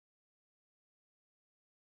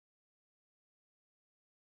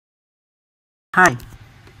Hi,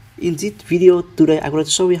 in this video today I will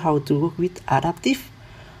show you how to work with adaptive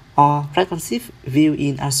or responsive view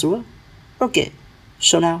in Axure. Okay,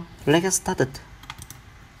 so now let's get started.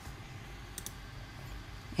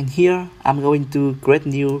 And here I'm going to create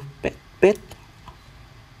new page.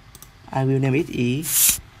 I will name it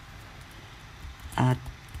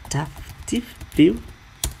adaptive view.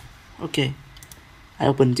 Okay, I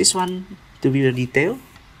open this one to view the detail.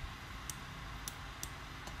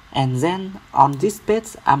 And then on this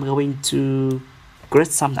page, I'm going to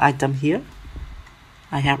create some item here.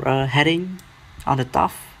 I have a heading on the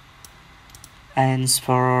top, and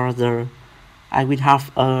for the I will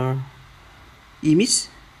have an image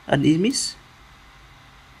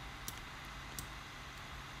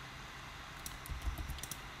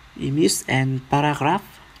and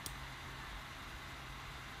paragraph,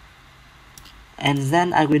 and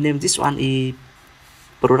then I will name this one a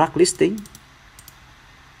product listing.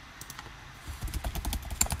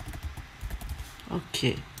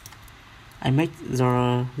 Okay, I make this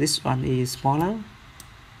one is smaller,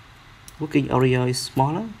 working area is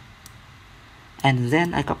smaller, and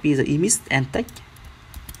then I copy the image and text,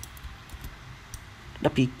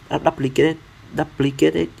 duplicate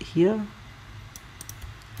it here,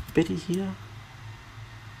 paste it here.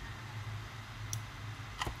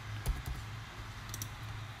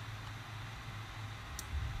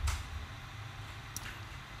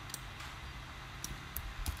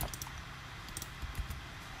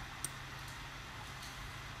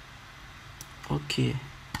 Okay.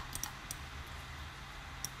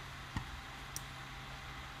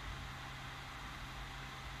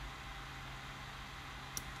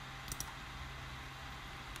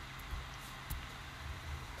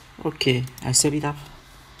 Okay, I save it up.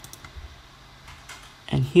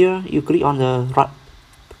 And here you click on the right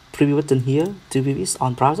preview button here to view it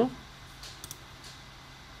on browser.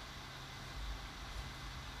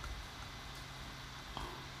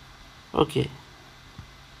 Okay.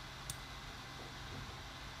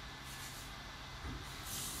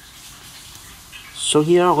 So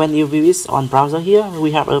here when you view it on browser, here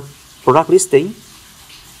we have a product listing,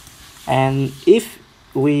 and if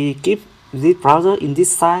we keep this browser in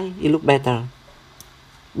this side, it look better.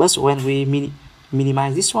 But when we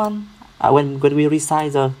minimize this one, when we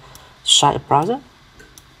resize the side of browser,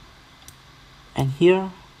 and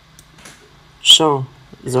here show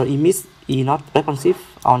the image is not responsive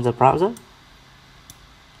on the browser.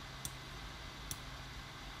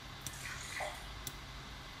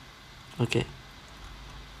 Okay.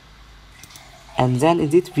 And then in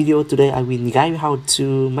this video today I will guide you how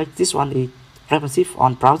to make this one responsive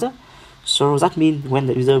on browser. So that means when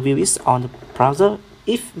the user view is on the browser,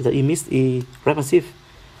 if the image is responsive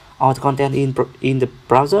or the content in the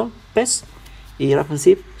browser page is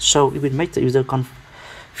responsive, so it will make the user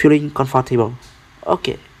feeling comfortable.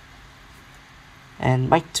 Okay. And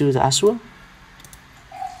back to the Axure,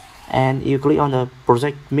 and you click on the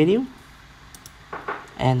project menu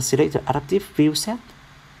and select the adaptive view set.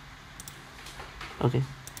 Okay,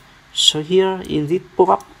 so here in this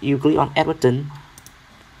pop-up you click on add button.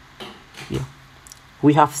 Yeah,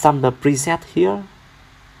 we have some the preset here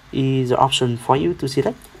is the option for you to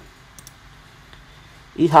select.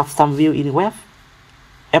 You have some view in web,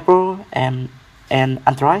 Apple and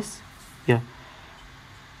Android. Yeah,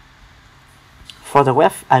 for the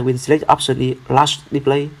web I will select option is large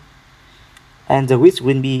display, and the width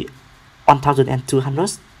will be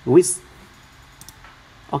 1200 width.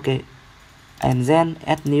 Okay. And then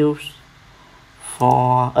add new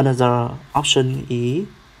for another option is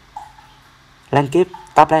landscape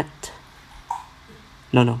tablet.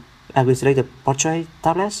 No, I will select the portrait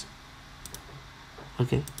tablet.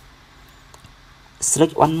 Okay,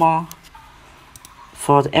 select one more.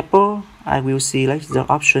 For the Apple, I will select the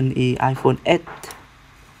option is iPhone 8.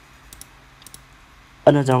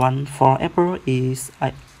 Another one for Apple is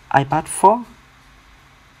iPad 4.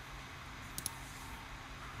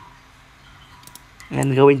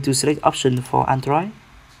 And going to select option for Android.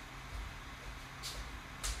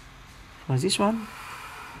 For this one,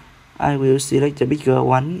 I will select the bigger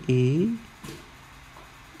one is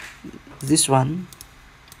this one,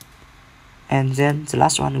 and then the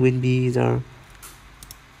last one will be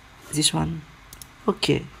this one.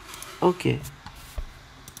 Okay.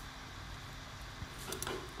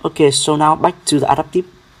 So now back to the adaptive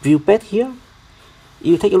view page here.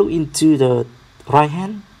 You take a look into the right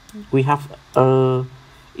hand. We have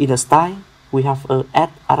in the style we have a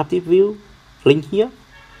add adaptive view link here.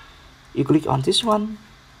 You click on this one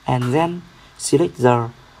and then select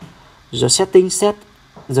the setting set,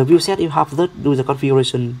 the view set you have to do the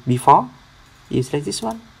configuration before. You select this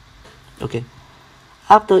one. Okay,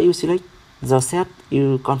 after you select the set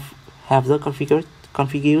you have the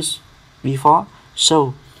configured before,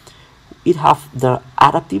 so it have the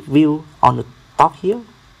adaptive view on the top here.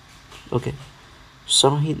 Okay,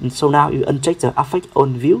 so now you uncheck the affect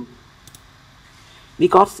on view,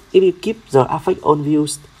 because if you keep the affect on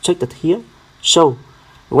views checked here, so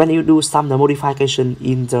when you do some the modification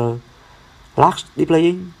in the large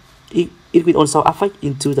displaying, it will also affect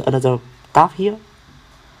into the another tab here.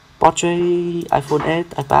 Portrait, iPhone 8,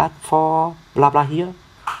 iPad 4, blah blah here.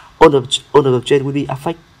 All of the chain will be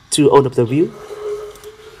affect to all of the view.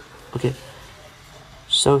 Okay,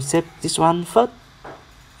 so save this one first,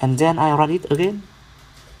 and then I run it again.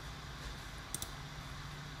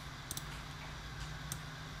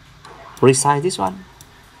 Resize this one.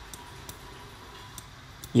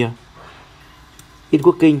 Yeah, it's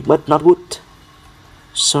working but not good.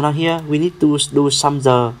 So now here we need to do some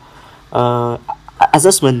the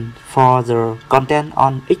adjustment for the content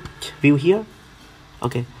on each view here.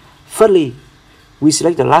 Okay, firstly we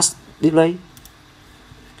select the last display.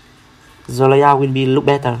 The layout will be look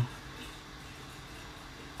better.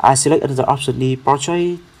 I select another option, the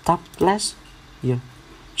portrait tablets. Yeah,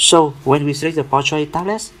 so when we select the portrait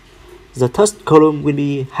tablets, the third column will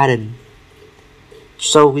be hidden.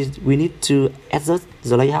 So we need to adjust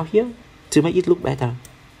the layout here to make it look better.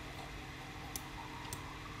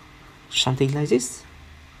 Something like this.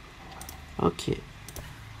 Okay,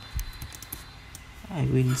 I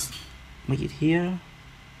will make it here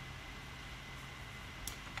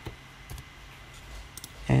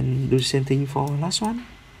and do the same thing for last one.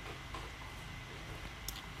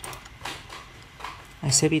 I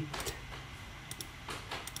save it.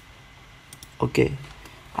 Okay,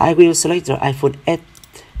 I will select the iPhone 8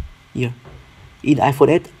 here. In iPhone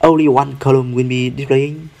 8 only one column will be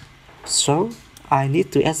displaying, so I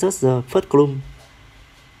need to adjust the first column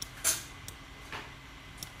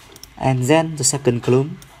and then the second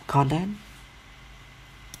column content.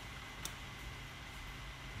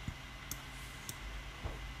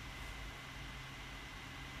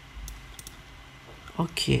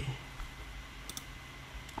 Okay,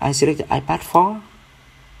 I select the iPad 4.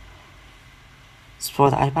 For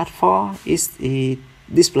the iPad 4 is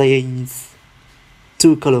displaying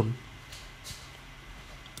two columns.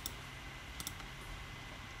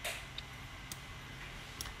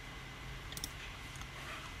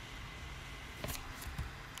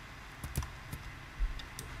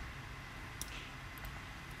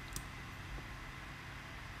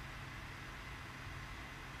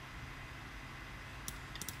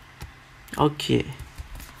 Okay,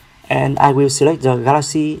 and I will select the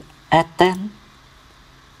Galaxy S10.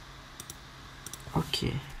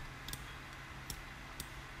 Okay,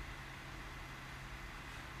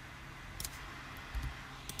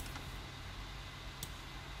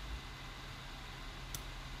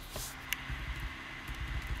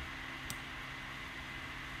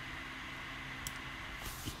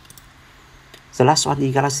 the last one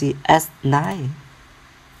is Galaxy S9.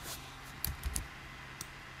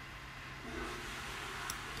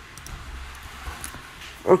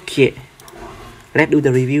 Okay, let's do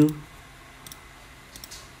the review.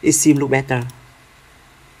 It seems look better.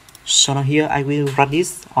 So now here I will run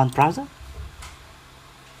this on browser.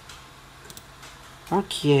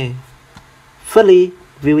 Okay, firstly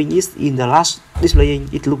viewing is in the last displaying,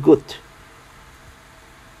 it look good.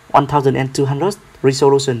 1200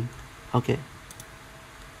 resolution. Okay,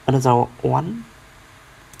 another one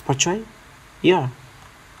portrait. Yeah,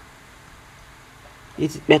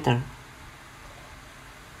 it's better.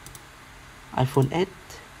 iPhone 8.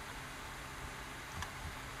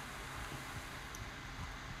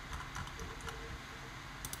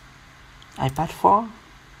 iPad 4.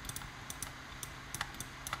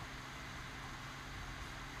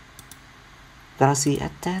 Galaxy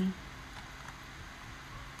S10.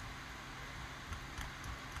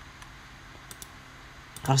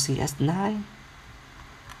 Galaxy S9.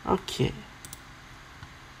 Okay.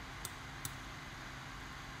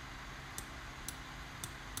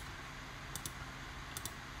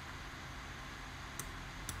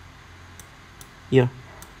 Here.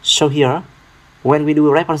 So here, when we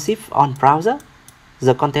do responsive on browser,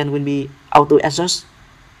 the content will be auto adjust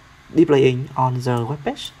displaying on the web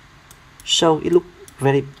page. So it looks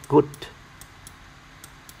very good.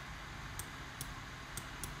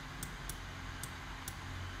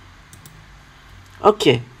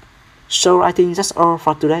 Okay, so I think that's all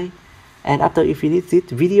for today. And after, if you need this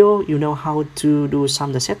video, you know how to do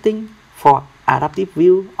some the setting for adaptive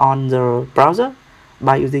view on the browser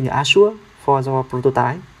by using Axure for the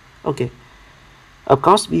prototype. Okay, of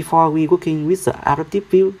course, before we working with the adaptive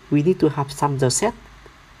view, we need to have some the set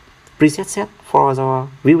preset set for the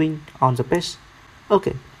viewing on the page.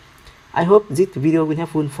 Okay, I hope this video will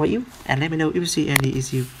helpful for you, and let me know if you see any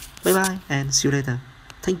issue. Bye bye and see you later.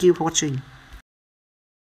 Thank you for watching.